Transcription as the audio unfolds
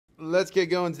let's get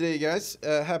going today, guys.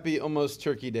 Happy almost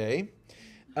Turkey Day.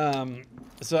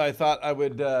 So I thought I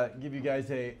would give you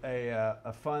guys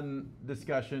a fun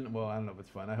discussion. Well, I don't know if it's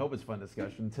fun. I hope it's fun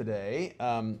discussion today.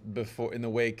 Before in the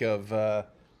wake of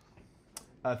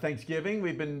Thanksgiving,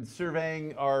 we've been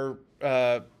surveying our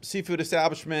seafood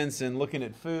establishments and looking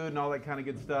at food and all that kind of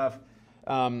good stuff.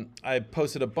 I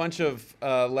posted a bunch of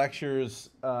lectures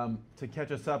to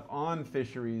catch us up on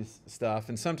fisheries stuff,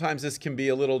 and sometimes this can be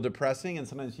a little depressing, and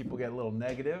sometimes people get a little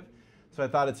negative. So I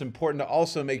thought it's important to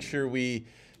also make sure we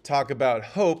talk about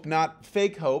hope, not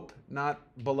fake hope, not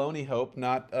baloney hope,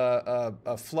 not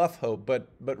a fluff hope, but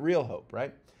real hope,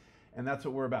 right? And that's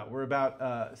what we're about. We're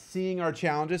about seeing our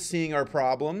challenges, seeing our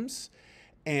problems,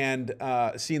 and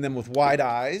seeing them with wide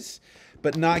eyes,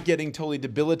 but not getting totally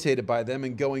debilitated by them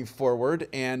and going forward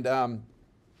and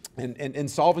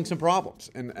solving some problems.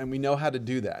 And we know how to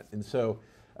do that. And so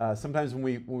sometimes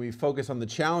when we focus on the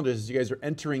challenges, as you guys are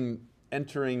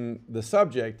entering the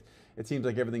subject, it seems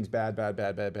like everything's bad.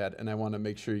 And I want to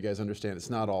make sure you guys understand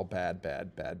it's not all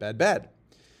bad.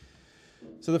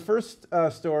 So the first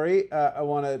story I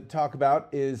want to talk about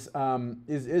is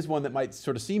one that might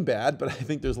sort of seem bad, but I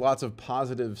think there's lots of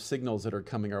positive signals that are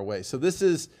coming our way. So this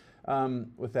is,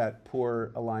 with that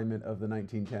poor alignment of the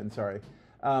 1910, sorry.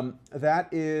 That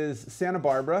is Santa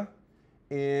Barbara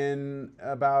in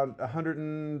about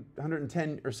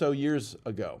 110 or so years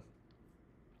ago.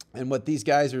 And what these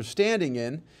guys are standing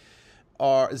in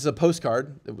this is a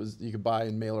postcard that you could buy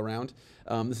and mail around.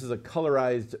 This is a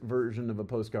colorized version of a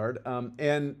postcard.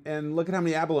 And look at how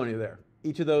many abalone are there.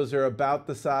 Each of those are about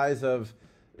the size of,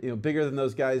 bigger than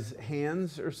those guys'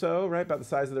 hands or so, right? About the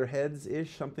size of their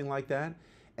heads-ish, something like that.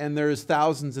 And there's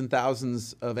thousands and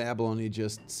thousands of abalone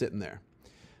just sitting there.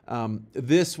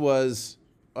 This was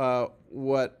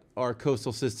what our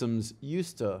coastal systems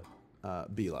used to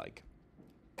be like.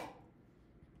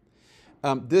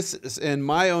 This is in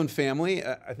my own family.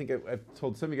 I think I've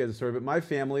told some of you guys a story, but my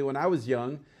family, when I was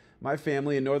young, my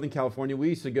family in Northern California, we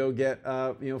used to go get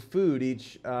food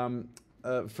each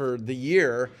for the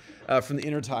year from the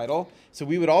intertidal. So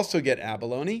we would also get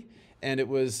abalone, and it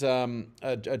was a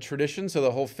tradition. So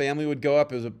the whole family would go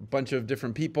up. It was a bunch of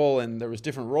different people, and there was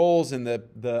different roles. And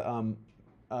the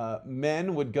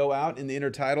men would go out in the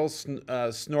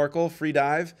intertidal, snorkel, free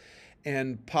dive,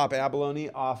 and pop abalone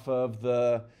off of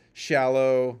the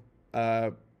shallow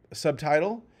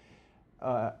subtidal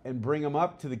and bring them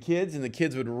up to the kids, and the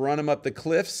kids would run them up the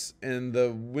cliffs, and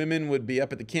the women would be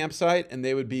up at the campsite and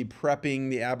they would be prepping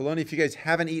the abalone. If you guys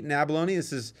haven't eaten abalone,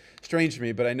 this is strange to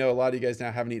me, but I know a lot of you guys now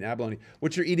haven't eaten abalone.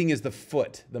 What you're eating is the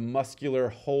foot, the muscular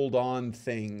hold on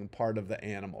thing part of the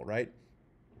animal, right?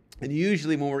 And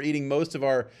usually when we're eating most of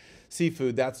our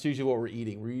seafood, that's usually what we're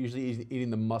eating. We're usually eating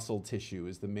the muscle tissue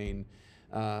is the main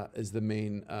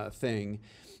thing.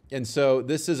 And so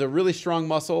this is a really strong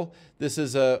muscle. This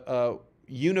is a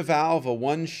univalve, a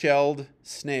one-shelled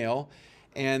snail,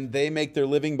 and they make their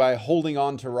living by holding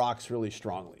on to rocks really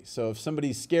strongly. So if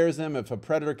somebody scares them, if a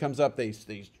predator comes up, they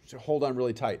hold on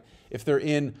really tight. If they're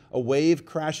in a wave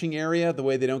crashing area, the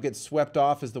way they don't get swept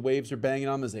off as the waves are banging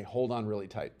on them is they hold on really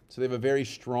tight. So they have a very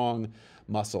strong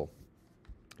muscle.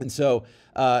 And so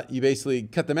you basically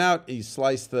cut them out, you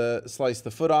slice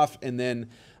the foot off, and then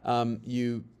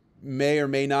you may or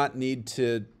may not need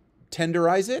to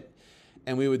tenderize it.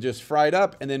 And we would just fry it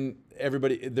up, and then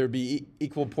there'd be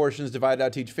equal portions divided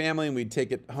out to each family, and we'd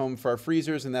take it home for our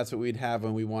freezers, and that's what we'd have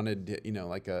when we wanted,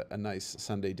 like a nice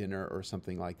Sunday dinner or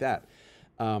something like that.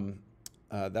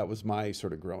 That was my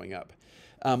sort of growing up.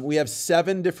 We have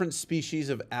 7 different species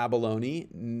of abalone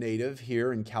native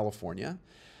here in California.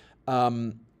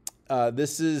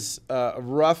 This is a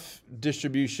rough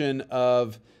distribution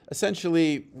of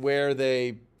essentially where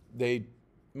they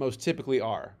most typically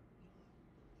are,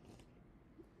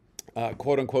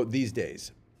 quote unquote, these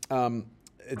days.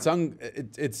 It's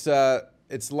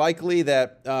likely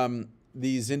that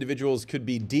these individuals could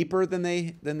be deeper than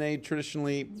they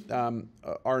traditionally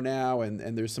are now,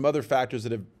 and there's some other factors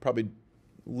that have probably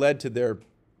led to their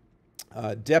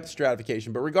depth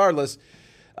stratification. But regardless,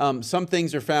 some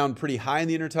things are found pretty high in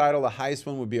the intertidal. The highest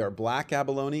one would be our black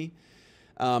abalone.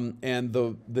 And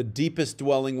the deepest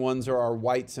dwelling ones are our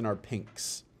whites and our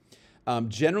pinks.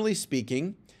 Generally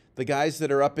speaking, the guys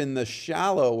that are up in the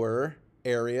shallower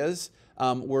areas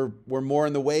were more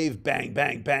in the wave, bang,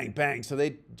 bang, bang, bang. So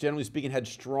they, generally speaking, had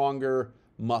stronger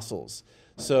muscles.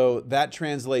 So that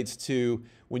translates to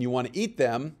when you want to eat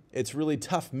them, it's really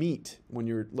tough meat when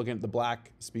you're looking at the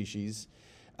black species.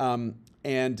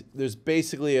 And there's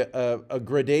basically a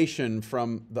gradation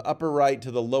from the upper right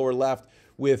to the lower left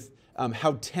with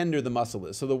how tender the muscle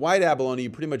is. So the white abalone, you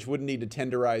pretty much wouldn't need to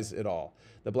tenderize at all.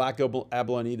 The black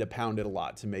abalone, you need to pound it a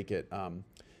lot to make it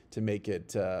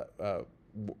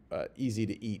easy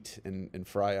to eat and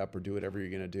fry up or do whatever you're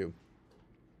going to do.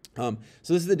 So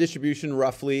this is the distribution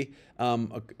roughly,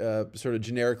 sort of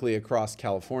generically across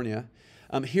California.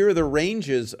 Here are the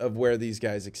ranges of where these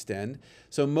guys extend.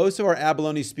 So most of our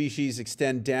abalone species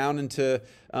extend down into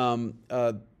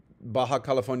Baja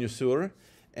California Sur,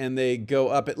 and they go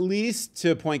up at least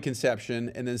to Point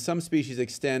Conception, and then some species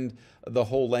extend the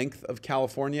whole length of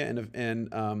California,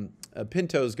 and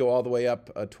pintos go all the way up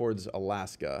towards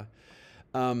Alaska.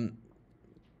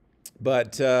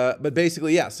 But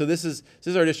basically, yeah. So this is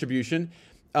our distribution.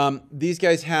 These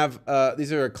guys have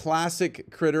these are a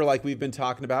classic critter like we've been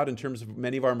talking about in terms of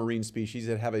many of our marine species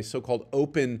that have a so-called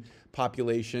open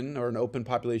population or an open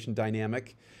population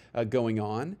dynamic going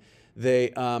on.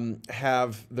 They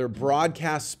have their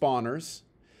broadcast spawners.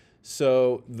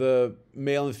 So the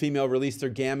male and female release their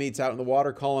gametes out in the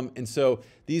water column. And so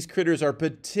these critters are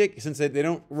since they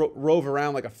don't rove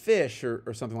around like a fish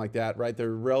or something like that, right?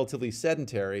 They're relatively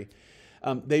sedentary.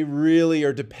 They really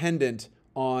are dependent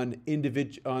on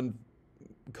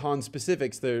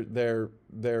conspecifics,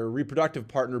 their reproductive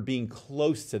partner being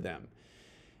close to them.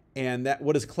 And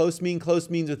what does close mean? Close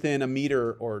means within a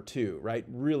meter or two, right?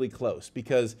 Really close,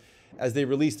 because as they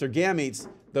release their gametes,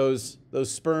 those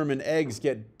sperm and eggs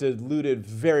get diluted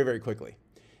very, very quickly.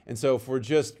 And so if we're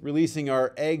just releasing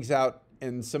our eggs out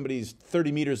and somebody's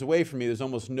 30 meters away from me, there's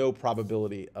almost no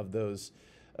probability of those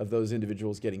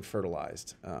individuals getting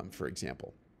fertilized, for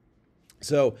example.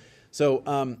 So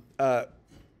we're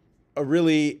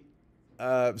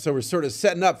sort of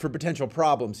setting up for potential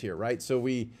problems here, right? So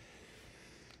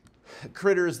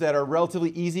critters that are relatively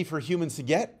easy for humans to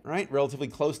get, right? Relatively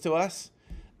close to us.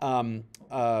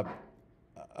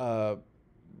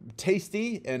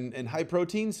 Tasty and high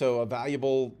protein, so a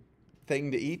valuable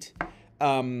thing to eat.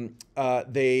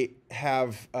 They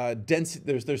have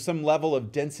density. There's some level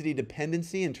of density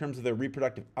dependency in terms of their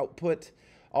reproductive output.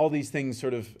 All these things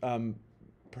sort of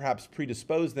perhaps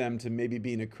predispose them to maybe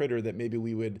being a critter that maybe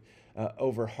we would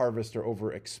over harvest or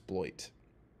over exploit.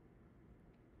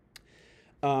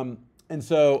 And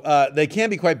so they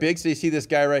can be quite big. So you see this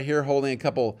guy right here holding a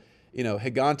couple,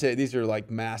 gigante. These are like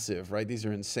massive, right? These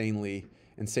are insanely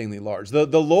large. The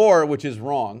lore, which is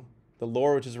wrong,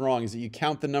 is that you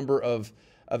count the number of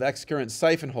excurrent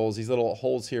siphon holes, these little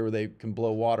holes here where they can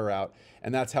blow water out,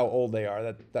 and that's how old they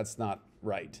are. That's not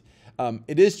right.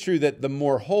 It is true that the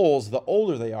more holes, the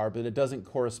older they are, but it doesn't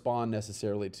correspond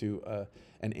necessarily to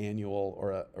an annual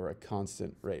or a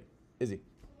constant rate. Izzy?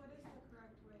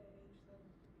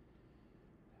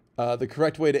 The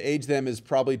correct way to age them is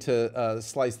probably to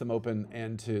slice them open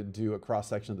and to do a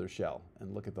cross-section of their shell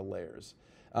and look at the layers.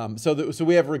 So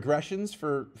we have regressions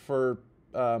for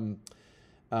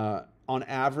on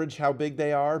average how big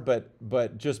they are,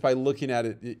 but just by looking at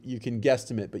it, you can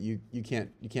guesstimate, but you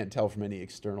can't tell from any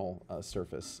external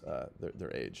surface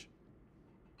their age.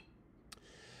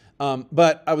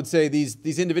 But I would say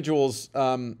these individuals,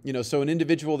 so an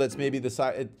individual that's maybe the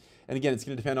size. And again, it's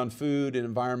going to depend on food and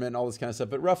environment and all this kind of stuff.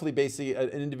 But roughly, basically, an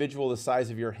individual the size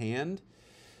of your hand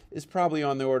is probably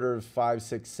on the order of 5,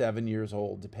 6, 7 years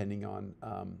old, depending on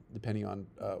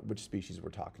which species we're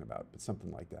talking about. But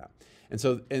something like that. And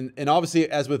so, and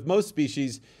obviously, as with most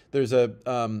species, there's a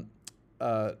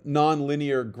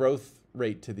non-linear growth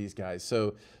rate to these guys.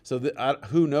 So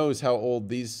who knows how old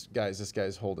this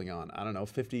guy's holding on? I don't know,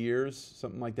 50 years,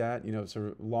 something like that. Sort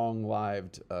of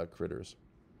long-lived critters.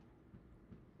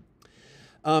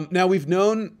 Now we've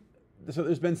known, so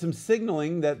there's been some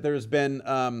signaling that there's been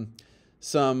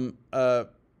some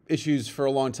issues for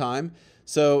a long time.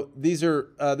 So these are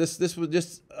this was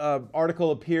just article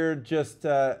appeared just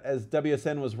as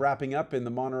WSN was wrapping up in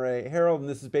the Monterey Herald, and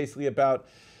this is basically about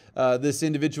this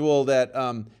individual that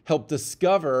helped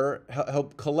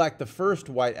collect the first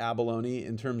white abalone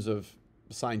in terms of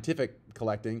scientific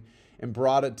collecting, and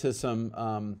brought it to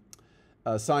some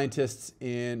scientists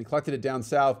collected it down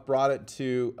south, brought it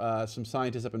to some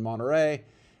scientists up in Monterey,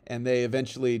 and they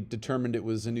eventually determined it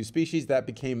was a new species that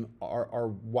became our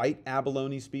white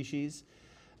abalone species.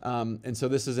 And so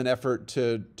this is an effort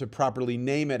to properly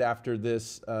name it after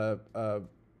this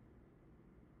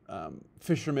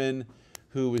fisherman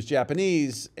who was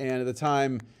Japanese, and at the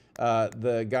time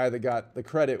the guy that got the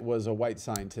credit was a white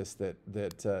scientist that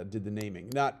did the naming.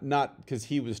 Not because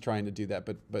he was trying to do that,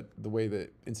 but the way the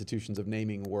institutions of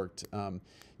naming worked,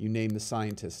 you name the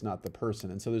scientist, not the person.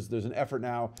 And so there's an effort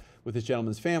now with this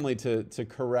gentleman's family to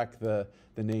correct the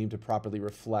name to properly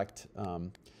reflect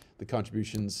the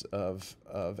contributions of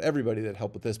everybody that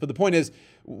helped with this. But the point is,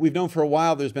 we've known for a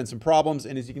while there's been some problems,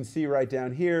 and as you can see right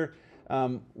down here,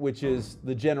 which is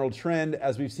the general trend,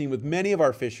 as we've seen with many of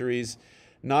our fisheries,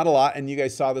 not a lot, and you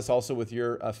guys saw this also with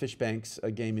your fish banks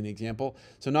gaming example.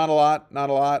 So not a lot,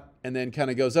 and then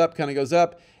kind of goes up,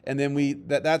 and then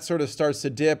that sort of starts to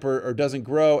dip or doesn't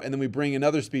grow, and then we bring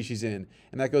another species in,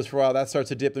 and that goes for a while. That starts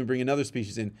to dip, and we bring another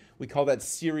species in. We call that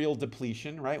serial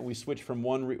depletion, right? We switch from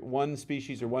one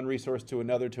species or one resource to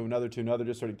another,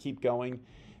 just sort of keep going,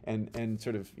 and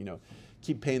sort of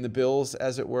keep paying the bills,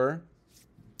 as it were.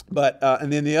 But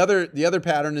and then the other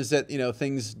pattern is that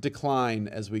things decline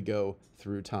as we go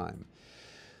through time.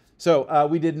 So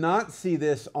we did not see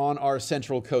this on our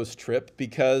Central Coast trip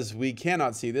because we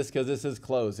cannot see this because this is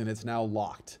closed and it's now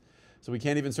locked. So we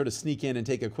can't even sort of sneak in and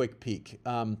take a quick peek.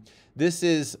 This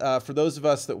is, for those of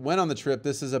us that went on the trip,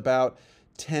 this is about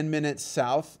 10 minutes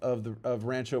south of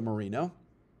Rancho Merino.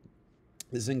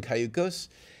 This is in Cayucos.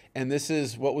 And this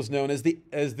is what was known as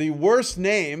the worst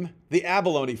name, the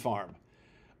Abalone Farm.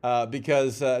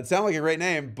 Because it sounded like a great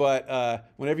name, but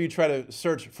whenever you try to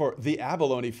search for the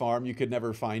Abalone Farm, you could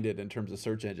never find it in terms of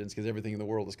search engines because everything in the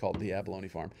world is called the Abalone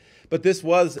Farm. But this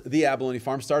was the Abalone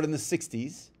Farm, started in the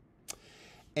 60s.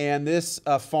 And this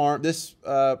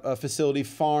facility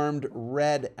farmed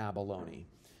red abalone.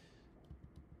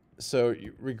 So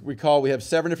you recall we have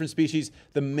 7 different species.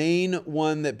 The main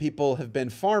one that people have been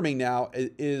farming now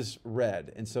is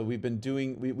red. And so we've been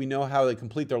doing, we know how they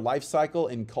complete their life cycle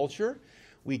in culture.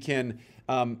 We can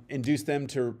induce them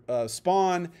to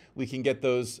spawn. We can get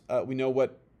those, we know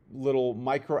what little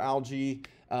microalgae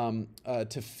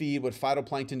to feed, what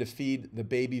phytoplankton to feed the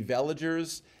baby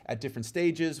veligers at different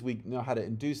stages. We know how to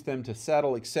induce them to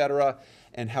settle, etc.,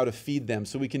 and how to feed them.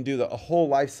 So we can do a whole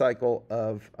life cycle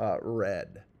of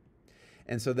red.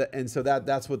 And so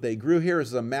that's what they grew here. This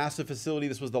is a massive facility.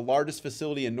 This was the largest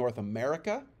facility in North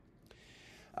America.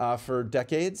 For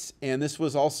decades, and this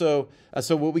was also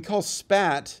so what we call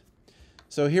spat.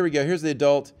 So here we go. Here's the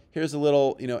adult. Here's a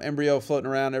little embryo floating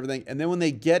around, everything. And then when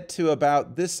they get to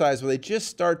about this size, where they just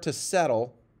start to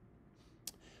settle,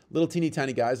 little teeny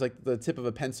tiny guys like the tip of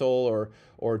a pencil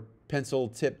or pencil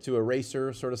tip to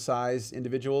eraser sort of size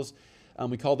individuals,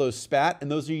 we call those spat,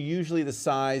 and those are usually the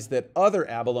size that other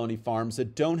abalone farms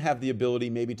that don't have the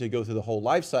ability maybe to go through the whole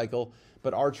life cycle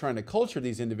but are trying to culture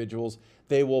these individuals,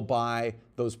 they will buy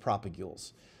those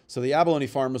propagules. So the abalone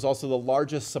farm was also the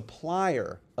largest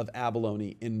supplier of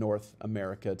abalone in North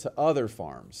America to other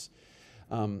farms.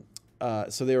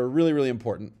 So they were really, really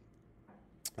important.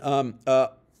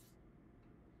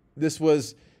 This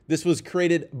was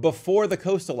created before the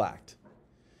Coastal Act.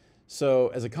 So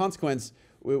as a consequence,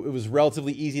 it was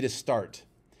relatively easy to start.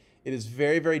 It is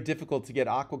very, very difficult to get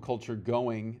aquaculture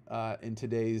going in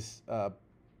today's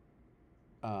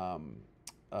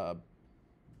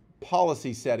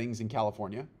policy settings in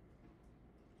California.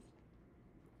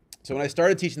 So when I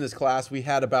started teaching this class, we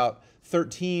had about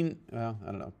 13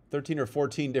 or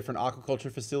 14 different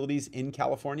aquaculture facilities in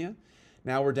California.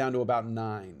 Now we're down to about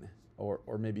 9,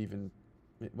 or maybe even,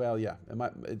 well, yeah,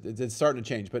 it's starting to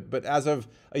change. But as of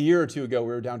a year or two ago, we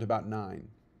were down to about 9.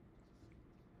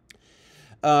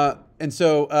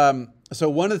 So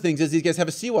one of the things is these guys have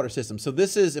a seawater system. So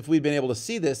this is, if we'd been able to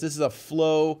see this is a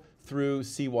flow through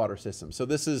seawater system. So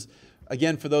this is,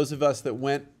 again, for those of us that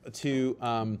went to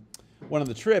one on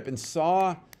the trip and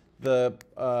saw the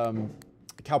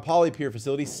Cal Poly Pier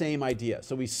facility, same idea.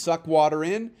 So we suck water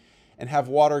in and have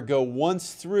water go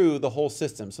once through the whole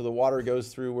system. So the water goes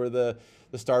through where the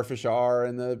starfish are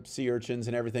and the sea urchins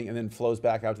and everything, and then flows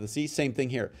back out to the sea. Same thing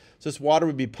here. So this water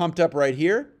would be pumped up right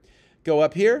here, go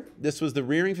up here. This was the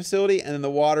rearing facility, and then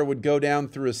the water would go down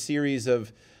through a series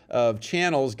of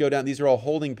channels, go down. These are all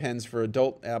holding pens for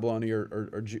adult abalone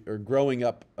or growing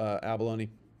up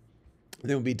abalone. And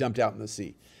then would be dumped out in the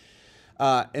sea.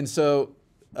 And so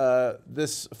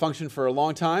this functioned for a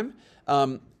long time.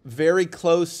 Very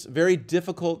close, very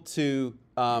difficult to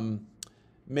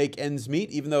make ends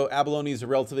meet. Even though abalone is a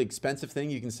relatively expensive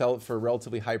thing, you can sell it for a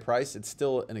relatively high price. It's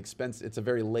still an expense. It's a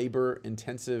very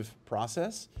labor-intensive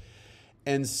process.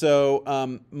 And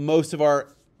so most of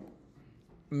our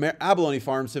abalone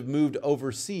farms have moved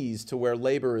overseas to where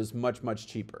labor is much, much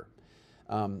cheaper.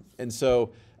 And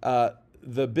so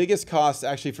the biggest cost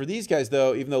actually for these guys,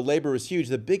 though, even though labor was huge,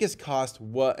 the biggest cost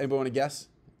was, anybody want to guess?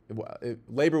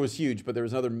 Labor was huge, but there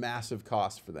was another massive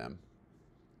cost for them.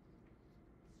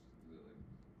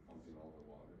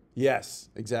 Yes,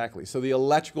 exactly. So the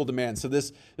electrical demand. So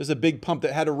there's a big pump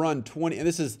that had to run 20, and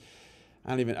this is,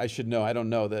 I should know, I don't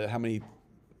know how many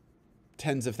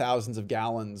tens of thousands of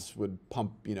gallons would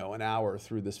pump, an hour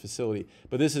through this facility.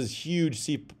 But this is huge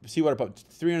seawater pump,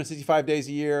 365 days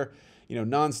a year,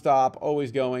 nonstop,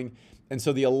 always going. And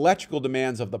so the electrical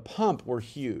demands of the pump were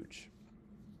huge.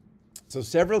 So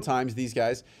several times these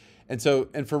guys, and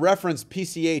for reference,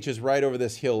 PCH is right over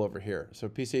this hill over here. So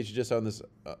PCH is just on this,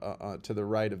 to the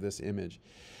right of this image.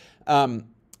 They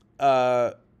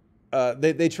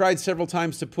tried several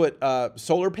times to put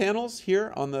solar panels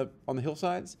here on the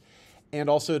hillsides, and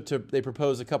also they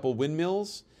proposed a couple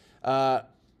windmills.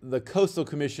 The Coastal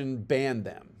Commission banned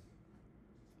them.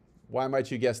 Why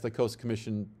might you guess the Coastal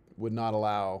Commission would not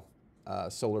allow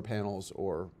solar panels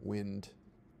or wind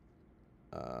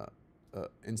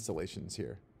installations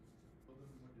here?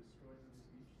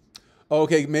 Oh,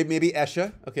 okay, maybe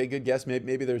ESHA. Okay, good guess.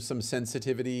 Maybe there's some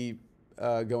sensitivity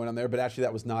going on there, but actually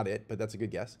that was not it. But that's a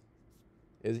good guess.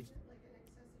 Is he? Like an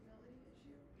accessibility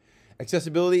issue?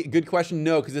 Accessibility? Good question.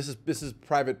 No, because this is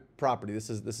private property. This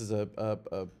is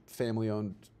a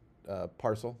family-owned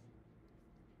parcel.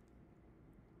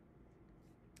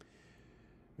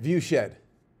 Viewshed.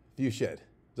 Viewshed. Is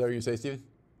that what you're gonna say, Stephen?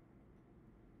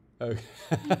 Okay.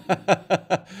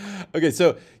 Okay.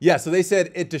 So they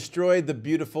said it destroyed the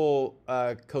beautiful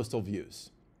coastal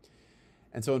views.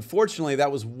 And so unfortunately,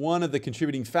 that was one of the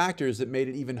contributing factors that made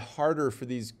it even harder for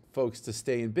these folks to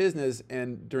stay in business.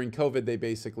 And during COVID, they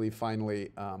basically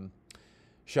finally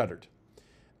shuttered.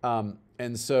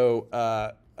 And so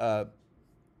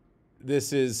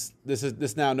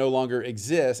this now no longer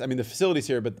exists. I mean, the facility's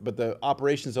here, but the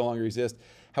operations no longer exist.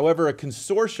 However, a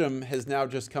consortium has now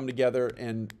just come together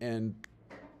and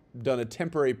done a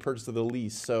temporary purchase of the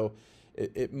lease. So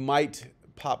it might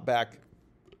pop back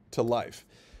to life.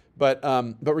 But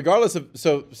regardless of,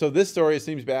 so this story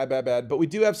seems bad, but we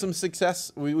do have some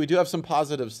success. We do have some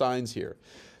positive signs here.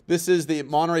 This is the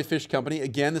Monterey Fish Company.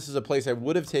 Again, this is a place I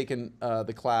would have taken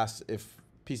the class if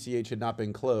PCH had not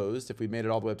been closed, if we made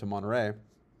it all the way up to Monterey.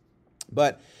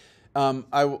 But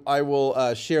I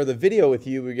will share the video with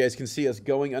you where you guys can see us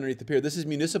going underneath the pier. This is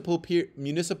Municipal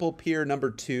Pier number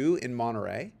 2 in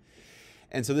Monterey.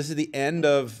 And so this is the end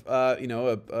of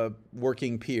a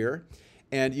working pier.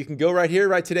 And you can go right here,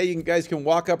 right today. You guys can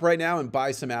walk up right now and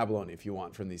buy some abalone if you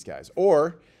want from these guys.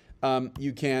 Or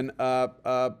you can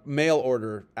mail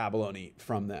order abalone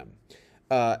from them.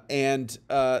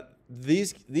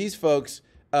 These folks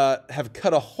have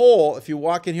cut a hole. If you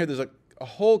walk in here, there's a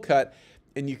hole cut,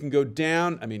 and you can go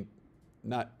down. I mean,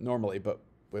 not normally, but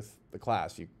with the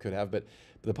class you could have, but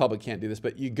the public can't do this.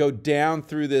 But you go down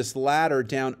through this ladder,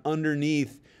 down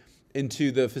underneath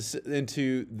into these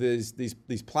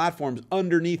platforms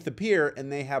underneath the pier,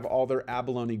 and they have all their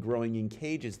abalone growing in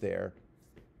cages there.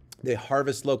 They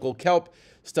harvest local kelp,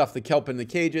 stuff the kelp in the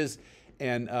cages,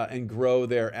 and grow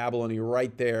their abalone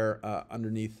right there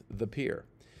underneath the pier.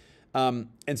 And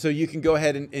so you can go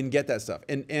ahead and get that stuff.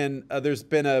 And there's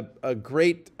been a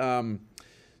great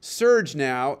surge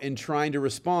now in trying to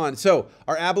respond. So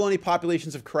our abalone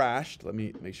populations have crashed. Let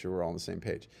me make sure we're all on the same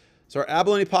page. So our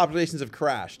abalone populations have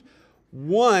crashed.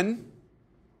 One,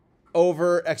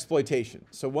 over exploitation.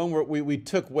 So one, we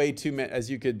took way too many,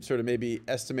 as you could sort of maybe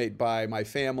estimate by my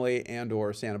family and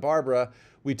or Santa Barbara,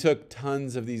 we took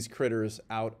tons of these critters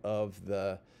out of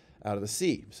the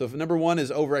sea. So number one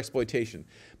is over exploitation.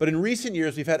 But in recent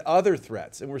years, we've had other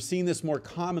threats, and we're seeing this more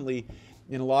commonly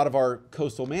in a lot of our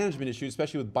coastal management issues,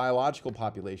 especially with biological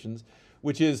populations,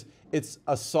 which is it's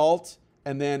assault,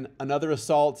 and then another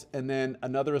assault, and then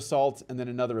another assault, and then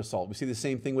another assault. We see the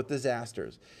same thing with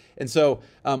disasters. And so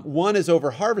one is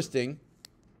over-harvesting.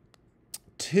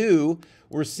 Two,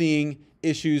 we're seeing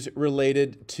issues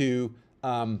related to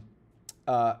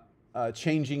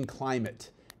changing climate.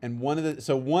 And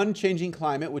one changing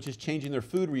climate, which is changing their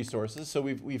food resources. So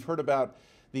we've heard about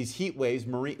these heat waves,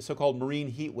 so-called marine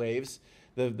heat waves.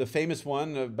 The famous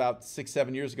one about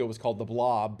 6-7 years ago was called the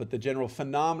blob, but the general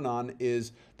phenomenon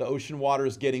is the ocean water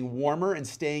is getting warmer and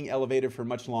staying elevated for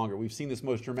much longer. We've seen this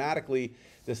most dramatically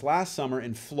this last summer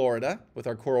in Florida with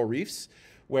our coral reefs,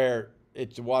 where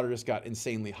the water just got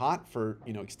insanely hot for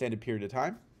extended period of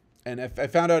time. And I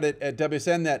found out at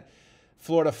WSN that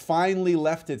Florida finally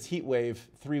left its heat wave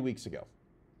 3 weeks ago.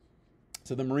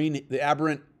 So the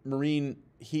aberrant marine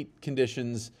heat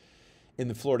conditions in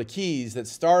the Florida Keys that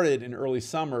started in early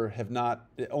summer have not,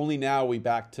 only now we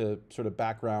back to sort of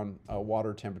background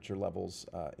water temperature levels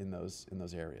in those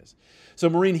areas. So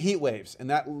marine heat waves, and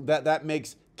that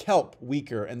makes kelp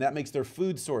weaker, and that makes their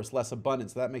food source less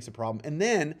abundant, so that makes a problem. And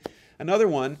then another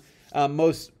one,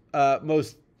 most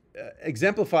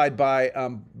exemplified by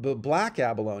the black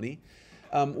abalone,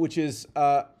 which is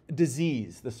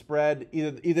disease, the spread,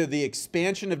 either the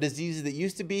expansion of diseases that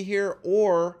used to be here,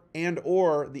 or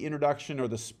the introduction or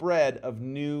the spread of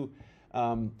new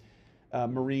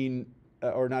marine,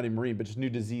 or not even marine, but just new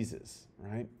diseases,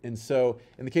 right? And so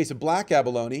in the case of black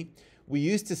abalone, we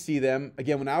used to see them,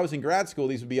 again, when I was in grad school,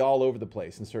 these would be all over the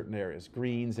place in certain areas,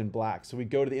 greens and blacks. So we'd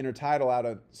go to the intertidal out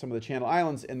of some of the Channel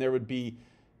Islands, and there would be,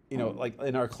 you know, like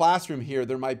in our classroom here,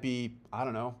 there might be, I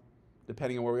don't know,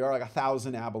 depending on where we are, like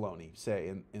 1,000 abalone,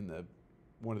 say, in the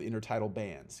one of the intertidal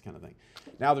bands kind of thing.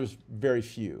 Now there's very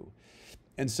few.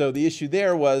 And so the issue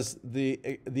there was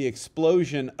the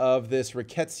explosion of this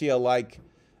rickettsia-like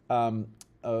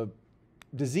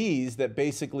disease that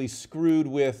basically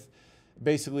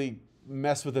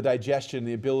messed with the digestion,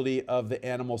 the ability of the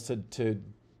animals to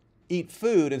eat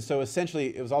food. And so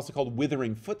essentially it was also called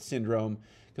withering foot syndrome,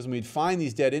 because when we'd find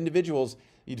these dead individuals,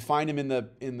 you'd find them in the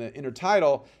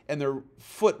intertidal, and their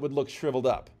foot would look shriveled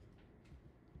up.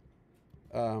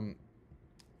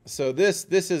 So this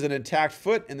is an intact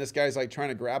foot, and this guy's like trying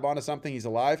to grab onto something. He's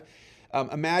alive.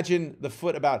 Imagine the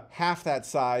foot about half that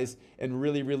size and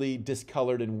really, really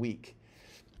discolored and weak.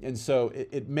 And so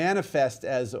it manifests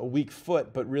as a weak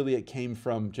foot, but really it came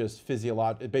from just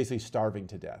basically starving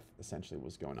to death, essentially, what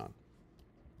was going on.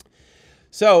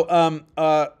 So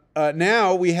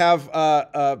now we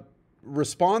have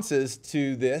responses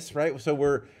to this, right? So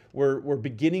we're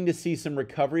beginning to see some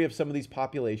recovery of some of these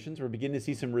populations. We're beginning to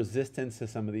see some resistance to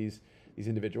some of these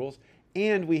individuals,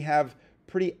 and we have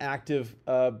pretty active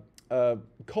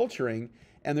culturing.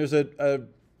 And there's a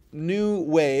new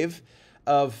wave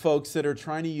of folks that are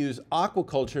trying to use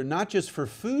aquaculture not just for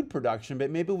food production, but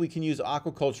maybe we can use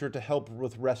aquaculture to help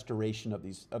with restoration of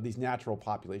these natural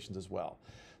populations as well.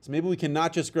 So maybe we can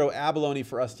not just grow abalone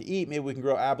for us to eat, maybe we can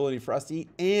grow abalone for us to eat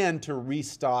and to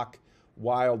restock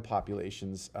wild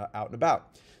populations out and about.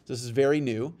 So this is very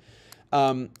new.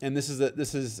 And these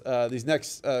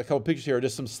next couple pictures here are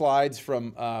just some slides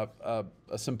from a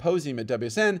symposium at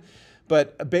WSN.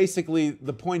 But basically,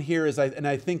 the point here is,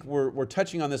 I think we're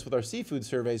touching on this with our seafood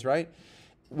surveys, right?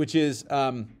 Which is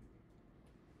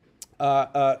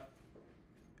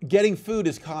getting food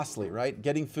is costly, right?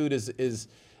 Getting food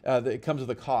it comes with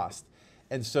a cost.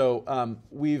 And so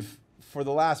we've, for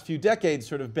the last few decades,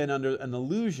 sort of been under an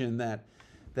illusion that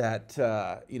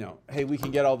you know, hey, we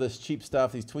can get all this cheap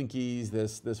stuff, these Twinkies,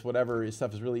 this whatever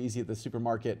stuff is really easy at the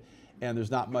supermarket, and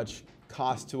there's not much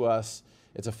cost to us.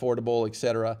 It's affordable,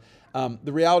 etc.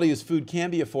 The reality is food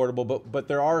can be affordable, but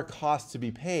there are costs to be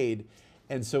paid.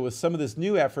 And so with some of this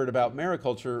new effort about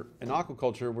mariculture and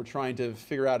aquaculture, we're trying to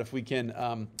figure out if we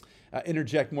can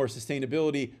interject more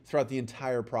sustainability throughout the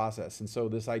entire process. And so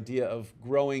this idea of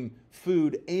growing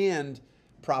food and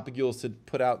propagules to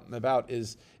put out and about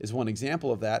is one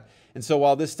example of that. And so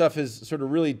while this stuff has sort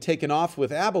of really taken off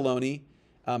with abalone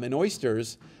and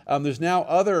oysters, there's now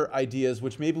other ideas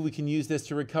which maybe we can use this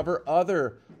to recover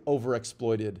other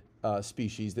overexploited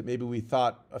species that maybe we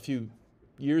thought a few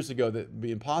years ago that would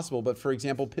be impossible. But for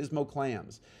example, pismo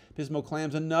clams. Pismo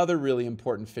clams, another really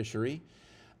important fishery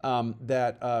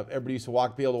that everybody used to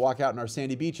be able to walk out on our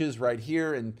sandy beaches right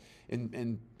here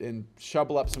and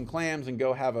shovel up some clams and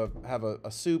go have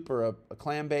a soup or a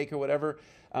clam bake or whatever.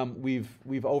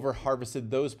 We've over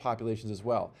harvested those populations as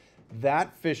well.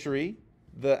 That fishery,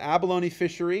 the abalone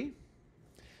fishery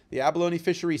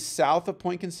south of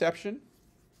Point Conception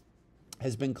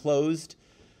has been closed.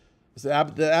 So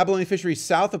the abalone fishery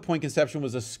south of Point Conception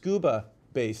was a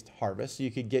scuba-based harvest. So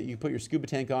you could put your scuba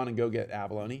tank on and go get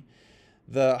abalone.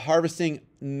 The harvesting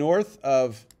north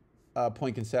of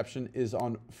Point Conception is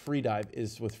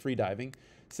with free diving.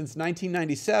 Since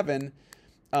 1997,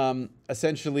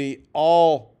 essentially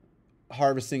all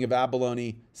harvesting of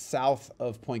abalone south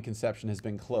of Point Conception has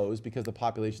been closed because the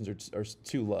populations are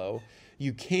too low.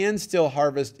 You can still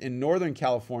harvest in Northern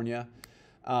California,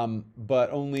 but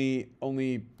only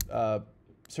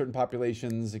certain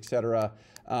populations, etc.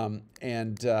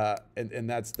 And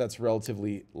that's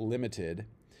relatively limited.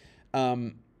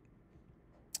 The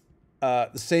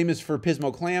same is for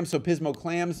pismo clams. So pismo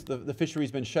clams, the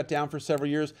fishery's been shut down for several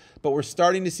years, but we're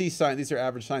starting to see signs. These are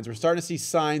average signs. We're starting to see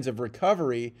signs of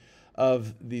recovery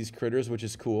of these critters, which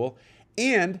is cool.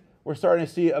 And we're starting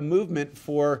to see a movement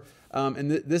for,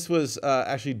 this was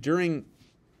actually during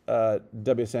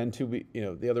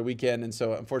WSN the other weekend, and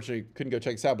so unfortunately couldn't go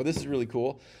check this out, but this is really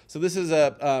cool. So this is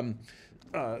a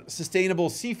sustainable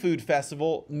seafood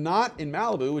festival, not in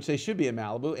Malibu, which they should be in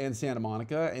Malibu and Santa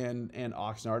Monica and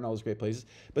Oxnard and all those great places,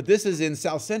 but this is in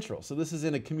South Central. So this is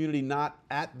in a community not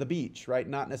at the beach, right?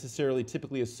 Not necessarily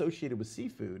typically associated with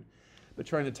seafood, but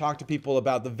trying to talk to people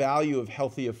about the value of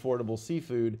healthy, affordable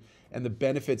seafood and the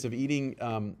benefits of eating,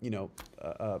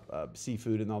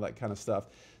 seafood and all that kind of stuff.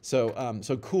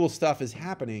 So cool stuff is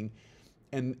happening,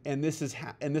 and this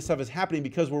stuff is happening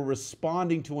because we're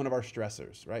responding to one of our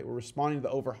stressors, right? We're responding to the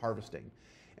over harvesting,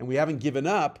 and we haven't given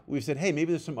up. We've said, hey,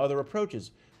 maybe there's some other approaches.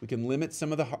 We can limit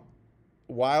some of the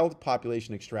wild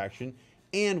population extraction,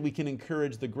 and we can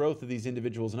encourage the growth of these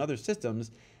individuals and other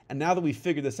systems. And now that we've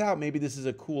figured this out, maybe this is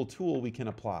a cool tool we can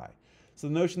apply. So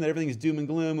the notion that everything is doom and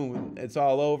gloom and it's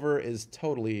all over is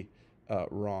totally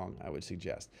wrong, I would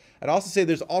suggest. I'd also say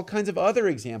there's all kinds of other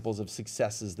examples of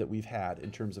successes that we've had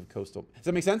in terms of coastal. Does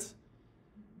that make sense?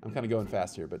 I'm kind of going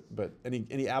fast here, but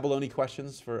any abalone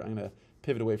questions? I'm going to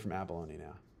pivot away from abalone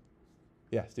now.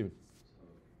 Yeah, Stephen. So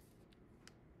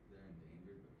they're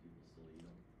endangered, but people still eat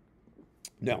them?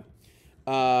 No.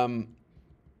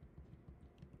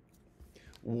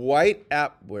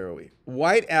 Where are we?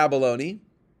 White abalone.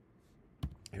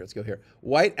 Here, let's go here.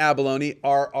 White abalone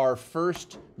are our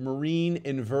first marine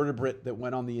invertebrate that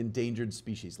went on the endangered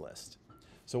species list.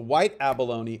 So white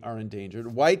abalone are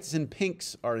endangered. Whites and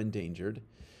pinks are endangered.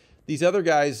 These other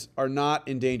guys are not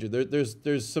endangered.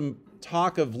 There's some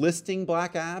talk of listing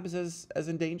black abs as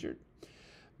endangered,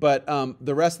 but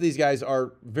the rest of these guys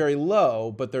are very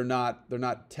low, but they're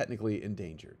not technically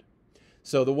endangered.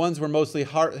 So the ones were mostly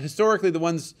historically the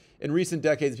ones in recent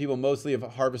decades people mostly have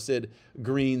harvested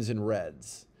greens and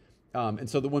reds, and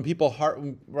so that when people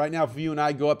right now, if you and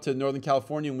I go up to Northern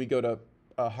California and we go to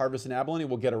harvest an abalone,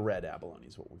 we'll get a red abalone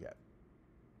is what we'll get.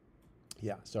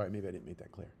 Yeah, sorry, maybe I didn't make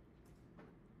that clear.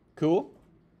 Cool.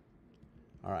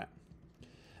 All right.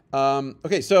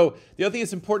 Okay, so the other thing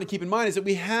that's important to keep in mind is that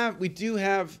we do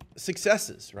have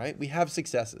successes, right? We have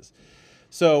successes.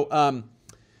 So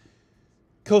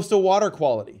coastal water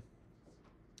quality.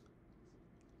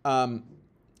 I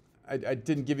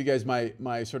didn't give you guys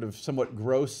my sort of somewhat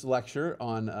gross lecture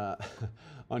on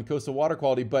on coastal water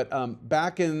quality, but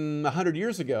back in 100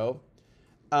 years ago,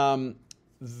 what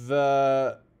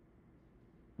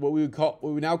we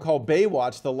now call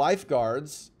Baywatch, the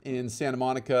lifeguards in Santa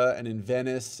Monica and in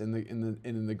Venice and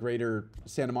in the greater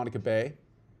Santa Monica Bay,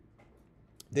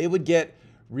 they would get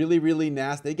really, really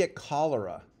nasty. They get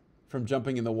cholera from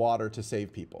jumping in the water to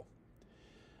save people.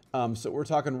 So we're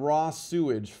talking raw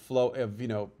sewage flow of,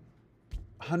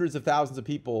 hundreds of thousands of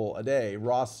people a day,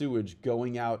 raw sewage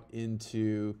going out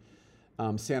into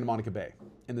Santa Monica Bay.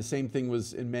 And the same thing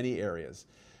was in many areas.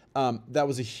 That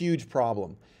was a huge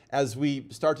problem. As we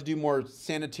start to do more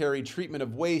sanitary treatment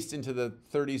of waste into the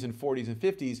 30s and 40s and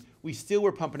 50s, we still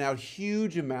were pumping out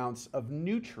huge amounts of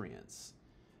nutrients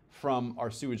from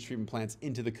our sewage treatment plants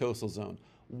into the coastal zone.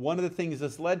 One of the things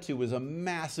this led to was a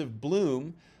massive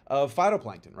bloom of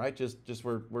phytoplankton, right? Just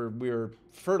where we were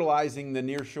fertilizing the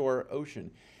nearshore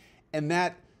ocean. And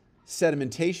that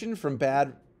sedimentation from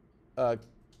bad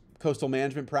coastal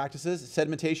management practices,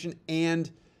 sedimentation and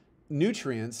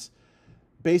nutrients,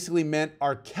 basically meant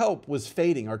our kelp was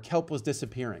fading, our kelp was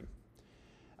disappearing,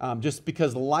 just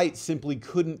because light simply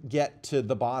couldn't get to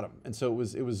the bottom. And so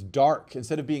it was dark.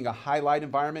 Instead of being a highlight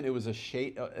environment, it was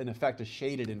in effect, a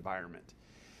shaded environment.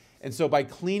 And so by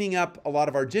cleaning up a lot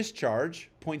of our discharge,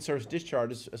 point source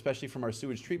discharges, especially from our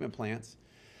sewage treatment plants,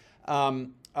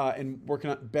 and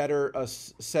working on better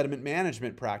sediment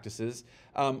management practices,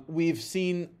 we've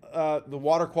seen the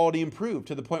water quality improve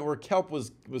to the point where kelp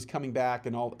was coming back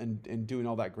and doing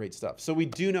all that great stuff. So we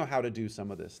do know how to do some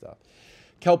of this stuff.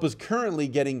 Kelp is currently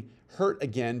getting hurt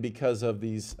again because of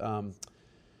these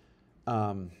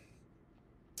marine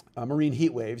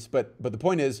heat waves, but the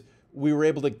point is we were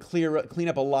able to clean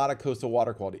up a lot of coastal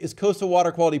water quality. Is coastal water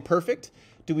quality perfect?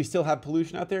 Do we still have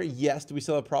pollution out there? Yes. Do we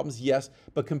still have problems? Yes.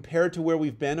 But compared to where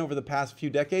we've been over the past few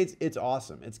decades, it's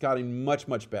awesome. It's gotten much,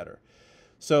 much better.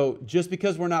 So just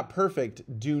because we're not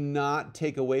perfect, do not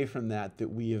take away from that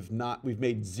we've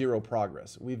made zero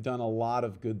progress. We've done a lot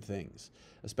of good things,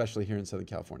 especially here in Southern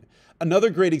California. Another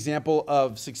great example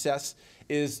of success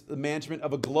is the management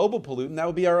of a global pollutant. That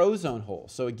would be our ozone hole.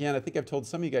 So again, I think I've told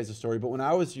some of you guys a story, but when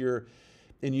I was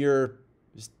in your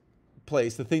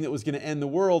place, the thing that was going to end the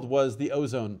world was the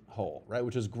ozone hole, right?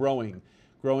 Which is growing.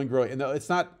 And it's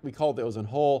not, we call it the ozone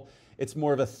hole. It's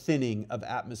more of a thinning of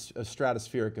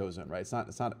stratospheric ozone, right? It's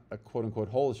not a quote unquote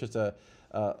hole. It's just a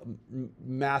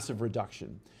massive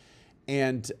reduction.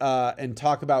 And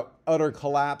talk about utter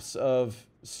collapse of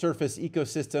surface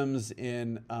ecosystems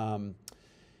in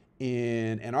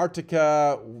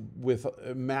Antarctica, with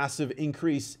a massive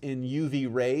increase in UV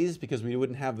rays because we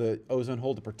wouldn't have the ozone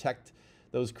hole to protect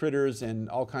those critters, and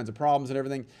all kinds of problems and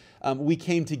everything. We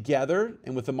came together,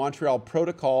 and with the Montreal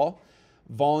Protocol,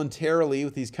 voluntarily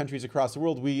with these countries across the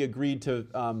world, we agreed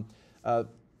to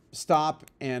stop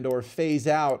and or phase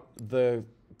out the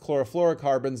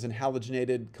chlorofluorocarbons and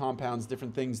halogenated compounds,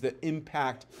 different things that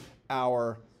impact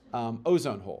our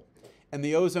ozone hole. And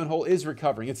the ozone hole is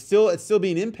recovering. It's still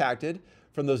being impacted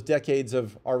from those decades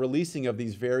of our releasing of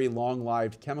these very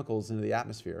long-lived chemicals into the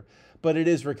atmosphere, but it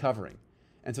is recovering.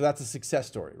 And so that's a success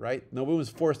story, right? No one was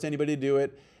forced anybody to do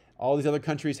it. All these other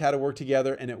countries had to work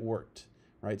together, and it worked,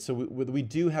 right? So we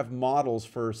do have models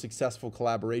for successful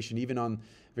collaboration, even on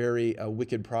very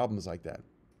wicked problems like that.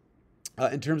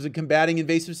 In terms of combating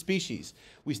invasive species,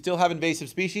 we still have invasive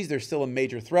species. They're still a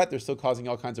major threat. They're still causing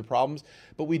all kinds of problems.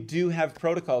 But we do have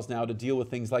protocols now to deal with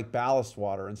things like ballast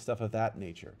water and stuff of that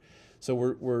nature. So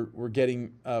we're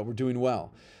doing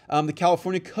well. The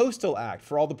California Coastal Act,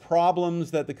 for all the problems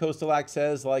that the Coastal Act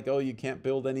says, like, oh, you can't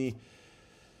build any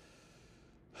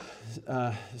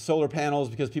solar panels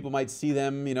because people might see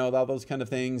them, you know, all those kind of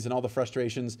things and all the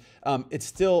frustrations. It's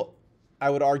still,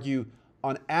 I would argue,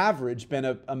 on average, been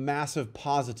a massive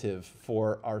positive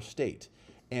for our state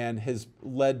and has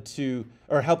led to,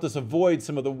 or helped us avoid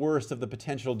some of the worst of the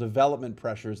potential development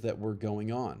pressures that were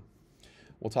going on.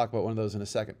 We'll talk about one of those in a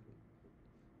second.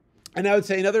 And I would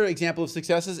say another example of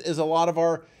successes is a lot of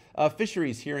our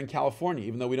fisheries here in California.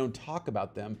 Even though we don't talk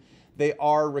about them, they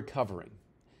are recovering.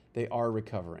 They are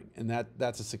recovering, and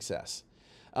that's a success.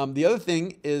 The other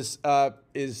thing is the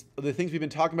things we've been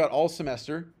talking about all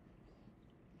semester.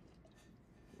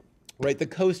 Right, the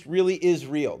coast really is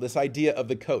real. This idea of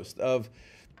the coast, of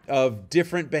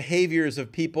different behaviors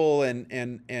of people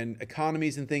and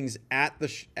economies and things at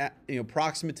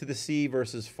proximate to the sea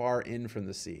versus far in from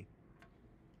the sea.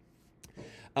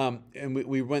 And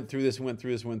we went through this, went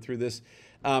through this.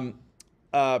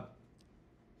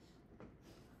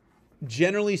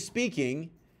 Generally speaking,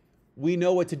 we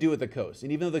know what to do with the coast.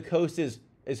 And even though the coast is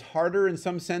harder in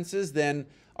some senses than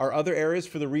our other areas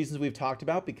for the reasons we've talked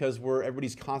about, because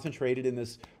everybody's concentrated in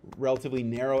this relatively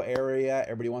narrow area.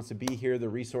 Everybody wants to be here. The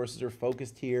resources are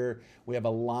focused here. We have a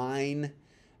line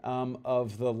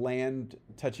of the land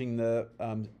touching the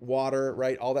water,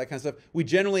 right? All that kind of stuff. We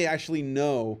generally actually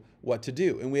know what to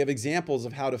do, and we have examples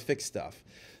of how to fix stuff.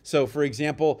 So, for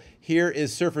example, here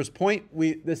is Surfers Point.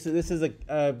 This is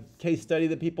a case study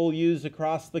that people use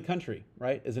across the country,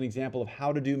 right, as an example of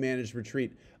how to do managed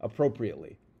retreat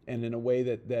appropriately and in a way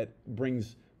that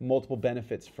brings multiple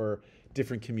benefits for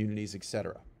different communities, et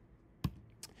cetera.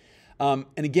 And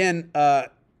again,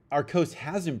 our coast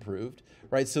has improved,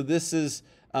 right? So this is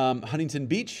Huntington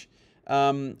Beach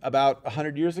about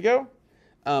 100 years ago.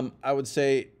 I would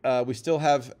say we still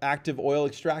have active oil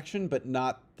extraction, but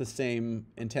not the same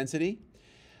intensity.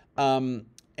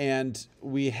 And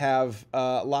we have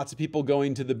lots of people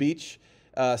going to the beach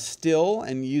still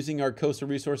and using our coastal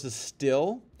resources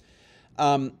still.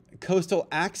 Coastal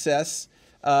access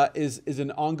is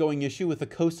an ongoing issue with the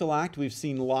Coastal Act. We've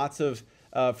seen lots of,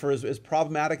 for as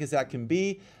problematic as that can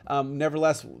be,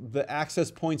 nevertheless, the access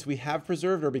points we have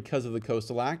preserved are because of the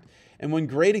Coastal Act. And one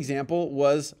great example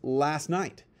was last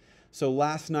night. So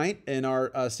last night in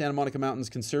our Santa Monica Mountains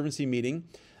Conservancy meeting,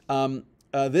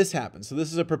 this happened. So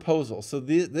this is a proposal. So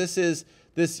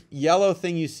this yellow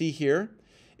thing you see here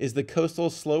is the Coastal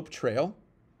Slope Trail.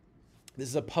 This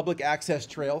is a public access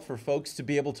trail for folks to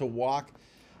be able to walk,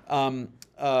 from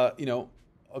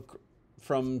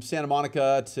Santa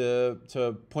Monica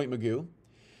to Point Mugu.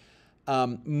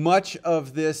 Much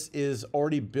of this is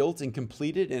already built and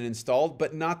completed and installed,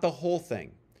 but not the whole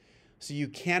thing. So you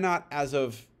cannot, as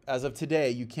of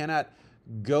today, you cannot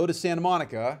go to Santa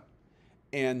Monica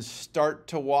and start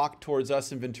to walk towards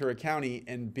us in Ventura County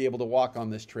and be able to walk on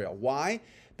this trail. Why?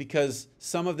 Because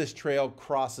some of this trail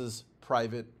crosses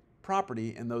private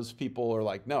property, and those people are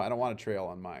like, no, I don't want a trail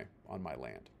on my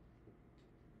land.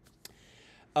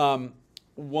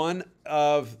 One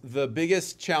of the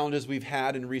biggest challenges we've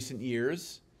had in recent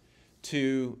years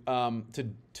to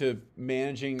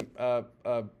managing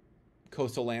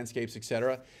coastal landscapes, et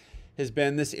cetera, has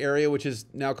been this area, which is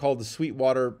now called the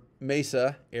Sweetwater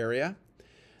Mesa area.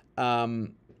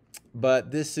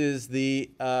 But this is the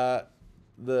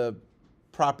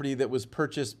property that was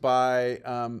purchased by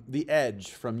The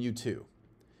Edge from U2.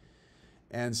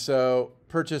 And so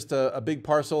purchased a big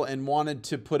parcel and wanted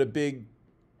to put a big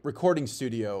recording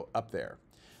studio up there.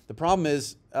 The problem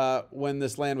is when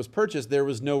this land was purchased, there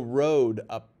was no road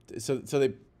up. So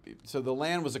the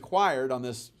land was acquired on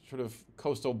this sort of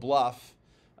coastal bluff,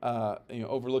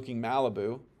 overlooking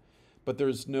Malibu, but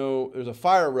there's a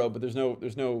fire road, but there's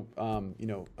no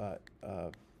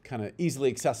kind of easily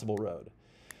accessible road.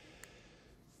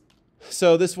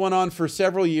 So this went on for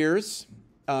several years.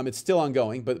 It's still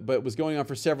ongoing, but it was going on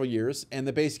for several years. And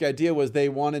the basic idea was they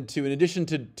wanted to, in addition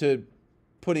to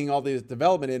putting all this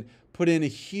development in, put in a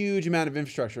huge amount of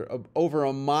infrastructure, over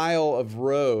a mile of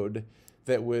road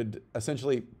that would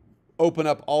essentially open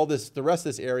up the rest of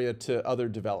this area to other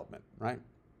development, right?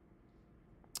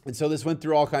 And so this went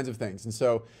through all kinds of things. And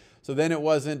so then it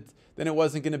wasn't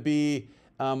going to be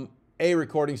a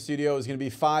recording studio. It was going to be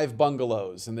 5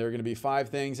 bungalows, and there were going to be 5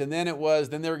 things. And then they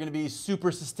were going to be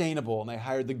super sustainable, and they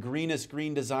hired the greenest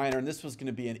green designer, and this was going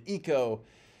to be an eco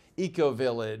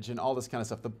village and all this kind of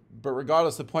stuff. But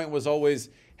regardless, the point was always,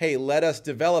 hey, let us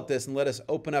develop this and let us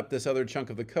open up this other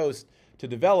chunk of the coast to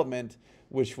development,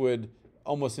 which would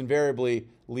almost invariably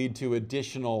lead to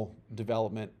additional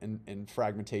development and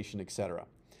fragmentation, et cetera.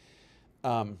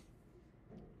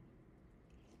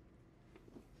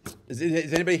 Has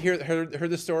anybody here heard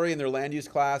this story in their land use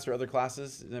class or other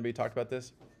classes? Has anybody talked about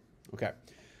this? Okay.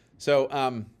 So,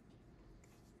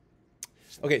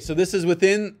 so this is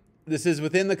within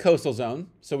the coastal zone.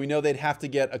 So we know they'd have to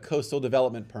get a coastal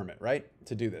development permit, right,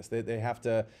 to do this. They have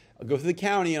to go through the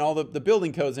county and all the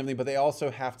building codes and everything, but they also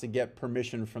have to get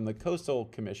permission from the Coastal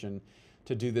Commission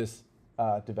to do this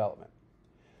development.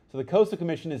 So the Coastal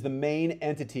Commission is the main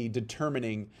entity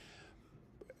determining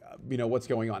what's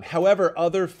going on. However,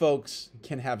 other folks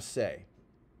can have say.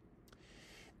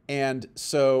 And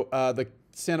so the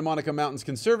Santa Monica Mountains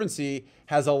Conservancy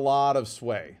has a lot of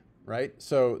sway, right?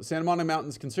 So Santa Monica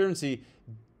Mountains Conservancy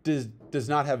does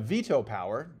not have veto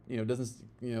power,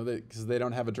 because they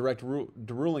don't have a direct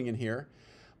ruling in here.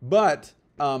 But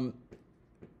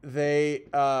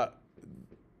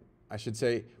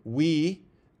we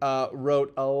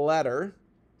wrote a letter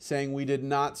saying we did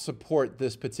not support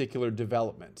this particular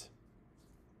development.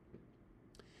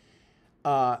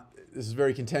 This is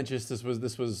very contentious. This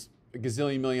was a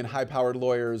gazillion million high-powered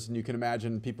lawyers, and you can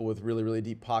imagine people with really, really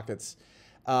deep pockets.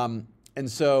 And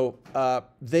so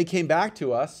they came back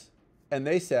to us and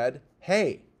they said,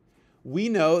 hey, we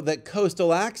know that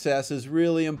coastal access is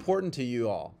really important to you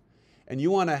all, and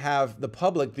you want to have the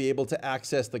public be able to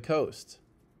access the coast.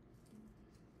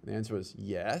 And the answer was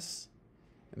yes.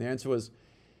 And the answer was,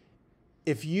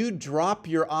 if you drop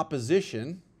your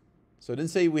opposition, so it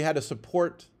didn't say we had to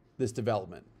support this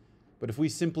development, but if we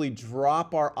simply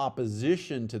drop our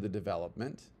opposition to the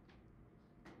development,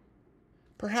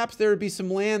 perhaps there would be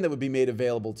some land that would be made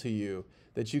available to you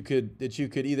that you could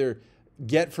either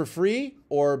get for free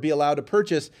or be allowed to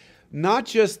purchase. Not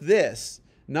just this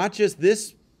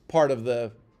part of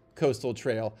the coastal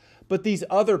trail, but these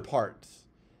other parts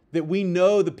that we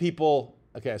know the people.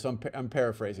 Okay, so I'm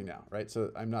paraphrasing now, right?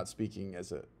 So I'm not speaking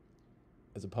as a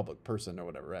public person or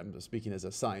whatever. Right? I'm just speaking as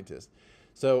a scientist.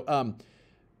 So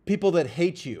people that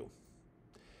hate you,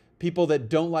 people that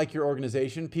don't like your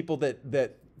organization, people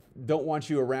that don't want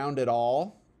you around at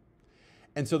all.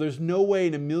 And so there's no way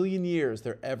in a million years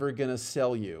they're ever going to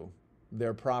sell you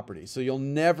their property. So you'll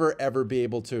never, ever be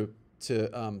able to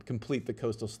complete the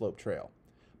Coastal Slope Trail.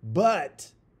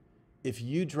 But if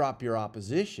you drop your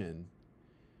opposition,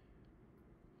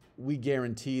 we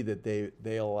guarantee that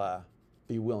they'll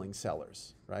be willing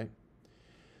sellers, right?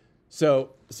 So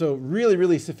really,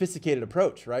 really sophisticated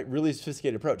approach, right? Really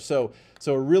sophisticated approach. So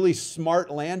a really smart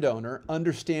landowner,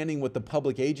 understanding what the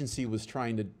public agency was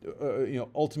trying to,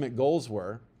 ultimate goals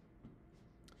were,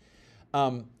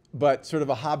 but sort of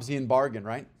a Hobbesian bargain,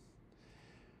 right?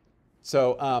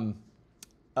 So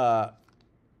I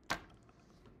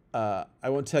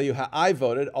won't tell you how I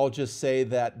voted. I'll just say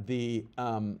that the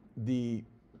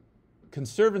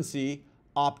Conservancy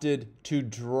opted to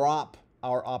drop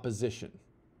our opposition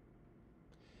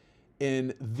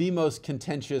in the most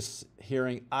contentious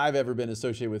hearing I've ever been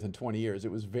associated with in 20 years.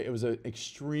 It was an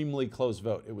extremely close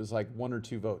vote. It was like 1 or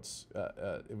 2 votes.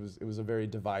 It was a very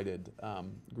divided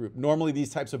group. Normally, these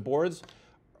types of boards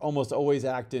almost always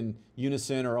act in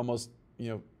unison or almost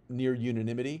near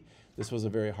unanimity. This was a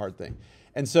very hard thing.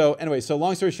 And so anyway, so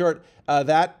long story short,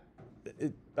 they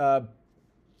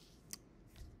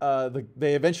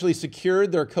eventually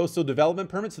secured their coastal development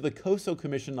permit, so the Coastal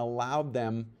Commission allowed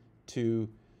them to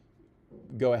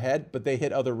go ahead, but they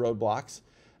hit other roadblocks,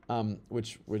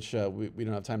 which we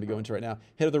don't have time to go into right now.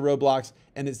 Hit other roadblocks,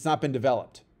 and it's not been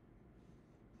developed.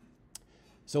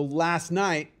 So last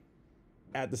night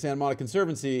at the Santa Monica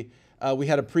Conservancy, we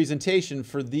had a presentation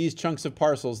for these chunks of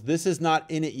parcels. This is not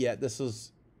in it yet. This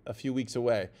is a few weeks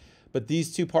away. But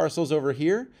these 2 parcels over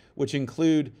here, which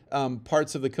include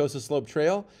parts of the Coastal Slope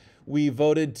Trail, we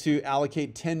voted to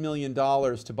allocate $10 million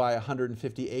to buy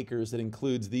 150 acres that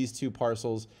includes these 2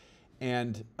 parcels.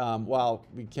 And while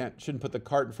we shouldn't put the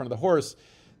cart in front of the horse,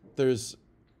 there's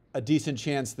a decent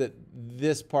chance that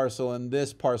this parcel and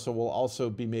this parcel will also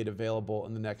be made available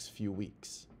in the next few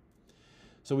weeks.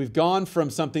 So we've gone from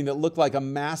something that looked like a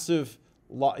massive,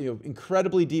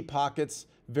 incredibly deep pockets,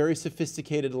 very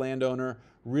sophisticated landowner,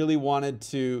 really wanted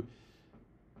to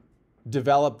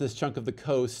develop this chunk of the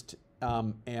coast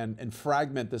and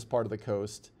fragment this part of the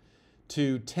coast,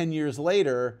 to 10 years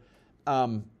later,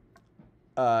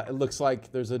 it looks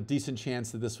like there's a decent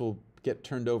chance that this will get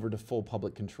turned over to full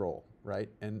public control, right?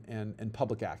 And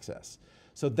public access.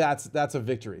 So that's a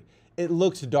victory. It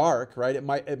looks dark, right? It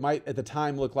might at the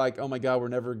time look like, oh my God, we're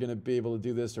never going to be able to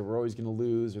do this, or we're always going to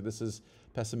lose, or this is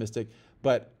pessimistic.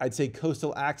 But I'd say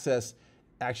coastal access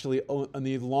actually on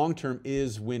the long term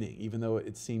is winning, even though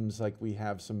it seems like we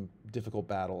have some difficult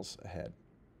battles ahead.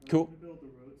 Cool. Can you build the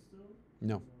road still?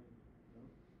 No.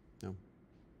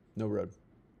 No road.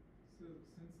 So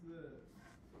since the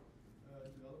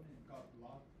development got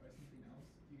blocked by something else,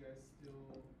 do you guys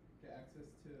still get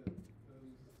access to those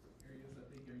areas that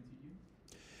they guaranteed you?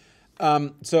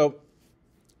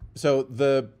 So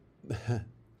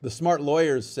the smart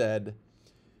lawyers said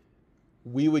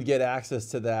we would get access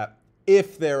to that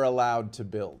if they're allowed to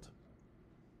build.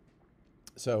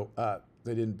 So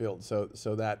they didn't build,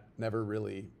 so that never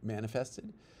really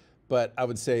manifested. But I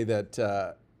would say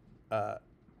that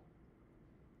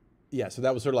yeah, so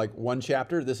that was sort of like one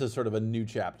chapter. This is sort of a new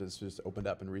chapter. It's just opened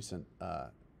up in recent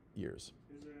years.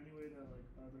 Is there any way that like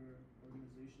other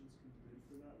organizations can bid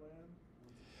for that land?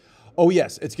 Oh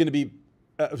yes, it's going to be.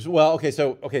 Well, okay.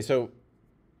 So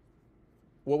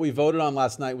what we voted on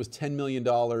last night was $10 million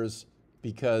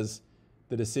because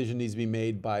the decision needs to be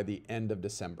made by the end of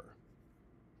December.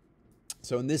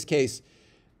 So in this case,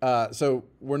 so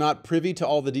we're not privy to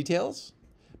all the details,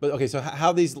 but okay. So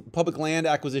how these public land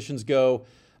acquisitions go.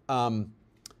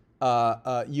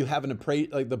 You have an appraiser,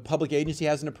 like the public agency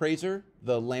has an appraiser,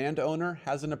 the landowner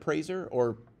has an appraiser,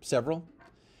 or several,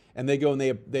 and they go and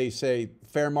they say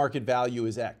fair market value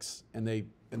is X, and they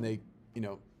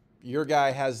your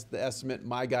guy has the estimate,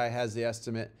 my guy has the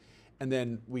estimate, and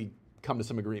then we come to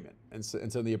some agreement, and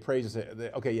so the appraiser say,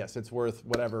 okay, yes, it's worth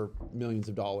whatever millions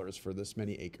of dollars for this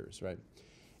many acres, right?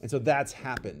 And so that's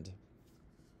happened.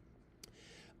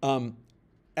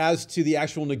 As to the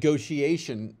actual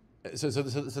negotiation, so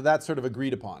that's sort of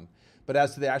agreed upon. But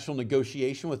as to the actual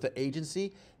negotiation with the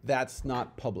agency, that's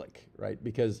not public, right?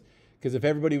 Because if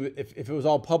it was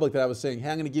all public that I was saying,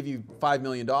 hey, I'm going to give you $5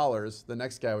 million, the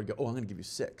next guy would go, oh, I'm going to give you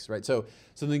 6, right? So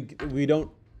we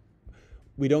don't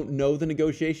know the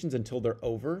negotiations until they're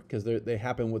over, because they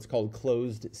happen in what's called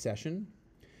closed session.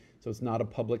 So it's not a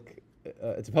public,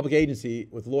 it's a public agency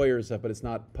with lawyers, but it's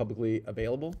not publicly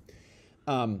available.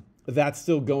 That's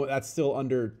still going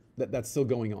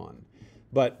on.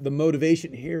 But the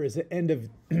motivation here is the end of,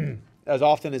 as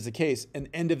often is the case, an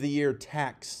end of the year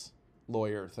tax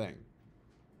lawyer thing.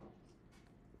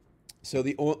 So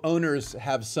the owners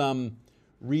have some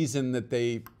reason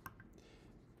that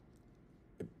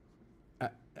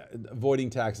avoiding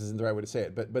taxes isn't the right way to say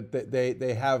it, but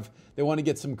they want to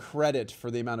get some credit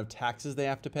for the amount of taxes they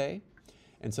have to pay,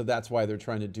 and so that's why they're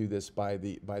trying to do this by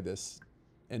this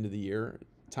end of the year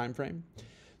time frame.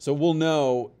 So we'll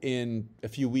know in a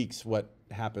few weeks what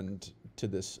happened to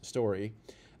this story,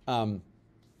 and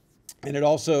it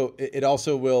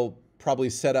also will probably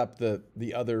set up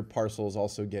the other parcels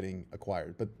also getting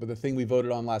acquired. But the thing we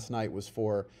voted on last night was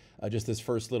for just this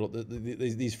first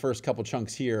these first couple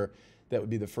chunks here. That would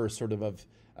be the first sort of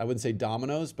I wouldn't say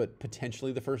dominoes, but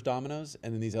potentially the first dominoes,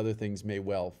 and then these other things may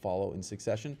well follow in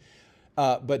succession.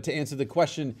 But to answer the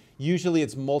question, usually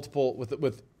it's multiple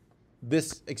with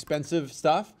this expensive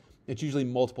stuff. It's usually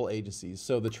multiple agencies.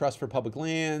 So the Trust for Public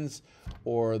Lands,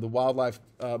 or the Wildlife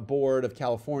Board of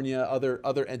California,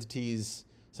 other entities.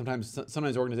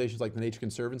 Sometimes organizations like the Nature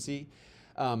Conservancy.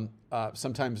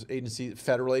 Sometimes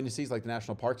federal agencies like the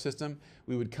National Park System.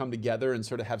 We would come together and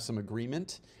sort of have some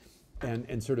agreement.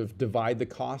 And sort of divide the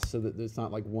costs so that it's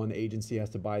not like one agency has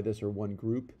to buy this or one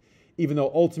group, even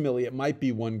though ultimately it might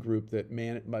be one group that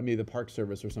maybe the Park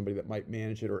Service or somebody that might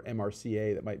manage it, or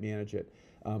MRCA that might manage it.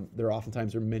 There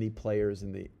oftentimes are many players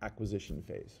in the acquisition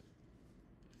phase.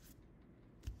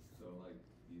 So like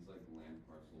these land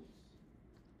parcels,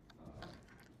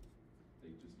 they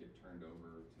just get turned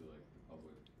over to like the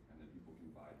public, and then people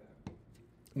can buy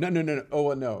them. No.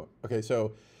 Oh no. Okay,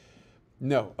 so.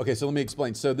 No. Okay, so let me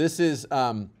explain. So this is,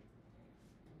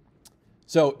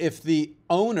 so if the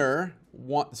owner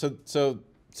so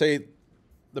say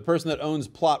the person that owns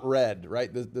Plot Red,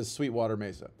 right, the Sweetwater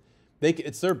Mesa,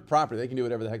 it's their property. They can do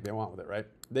whatever the heck they want with it, right?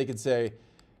 They could say,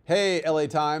 hey, LA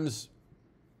Times,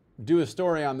 do a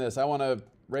story on this. I want to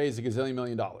raise $1 gazillion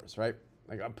million, right?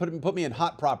 Like put me in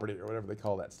hot property or whatever they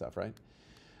call that stuff, right?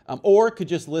 Or could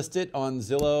just list it on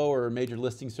Zillow or a major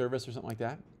listing service or something like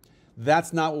that.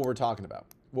 That's not what we're talking about.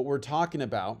 What we're talking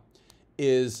about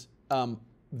is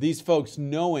these folks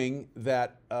knowing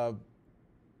that a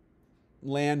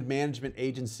land management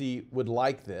agency would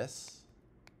like this,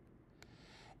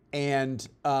 and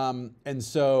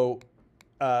so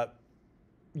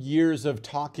years of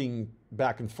talking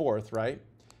back and forth, right?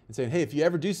 And saying, hey, if you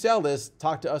ever do sell this,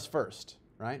 talk to us first,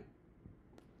 right?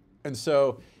 And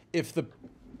so if the,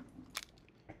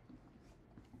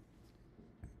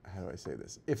 how do I say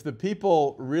this? If the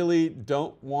people really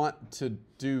don't want to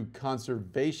do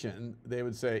conservation, they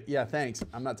would say, yeah, thanks,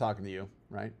 I'm not talking to you,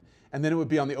 right? And then it would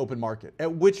be on the open market,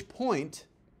 at which point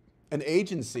an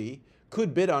agency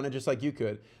could bid on it just like you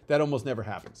could. That almost never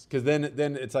happens, because then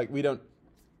it's like the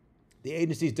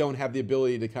agencies don't have the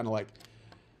ability to kind of like,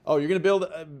 oh, you're going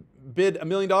to bid $1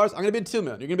 million? I'm going to bid $2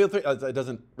 million. You're going to bid $3 million. It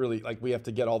doesn't really, like, we have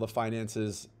to get all the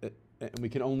finances, and we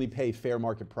can only pay fair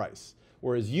market price.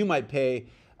 Whereas you might pay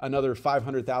another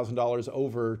 $500,000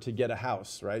 over to get a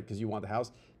house, right? Because you want the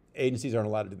house. Agencies aren't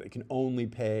allowed to do that. They can only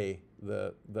pay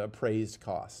the appraised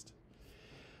cost.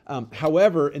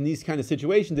 However, in these kind of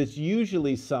situations, it's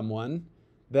usually someone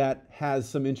that has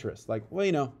some interest. Like, well,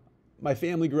 you know, my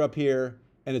family grew up here,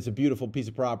 and it's a beautiful piece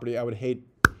of property. I would hate,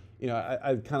 you know,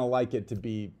 I kind of like it to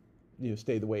be, you know,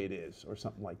 stay the way it is or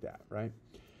something like that, right?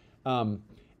 And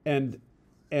then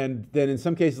in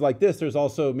some cases like this, there's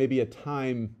also maybe a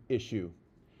time issue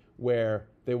where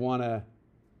they want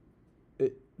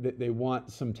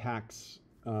some tax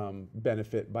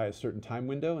benefit by a certain time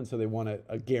window, and so they want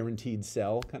a guaranteed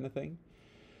sell kind of thing.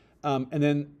 And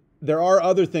then there are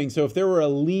other things. So if there were a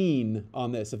lien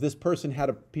on this, if this person had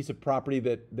a piece of property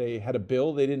that they had a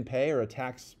bill they didn't pay or a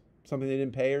tax, something they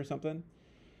didn't pay or something,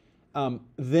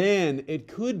 then it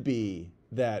could be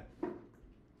that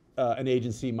an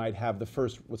agency might have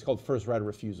what's called first right of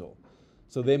refusal.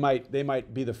 So they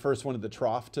might be the first one at the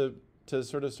trough to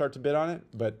sort of start to bid on it,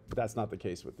 but that's not the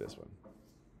case with this one.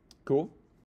 Cool?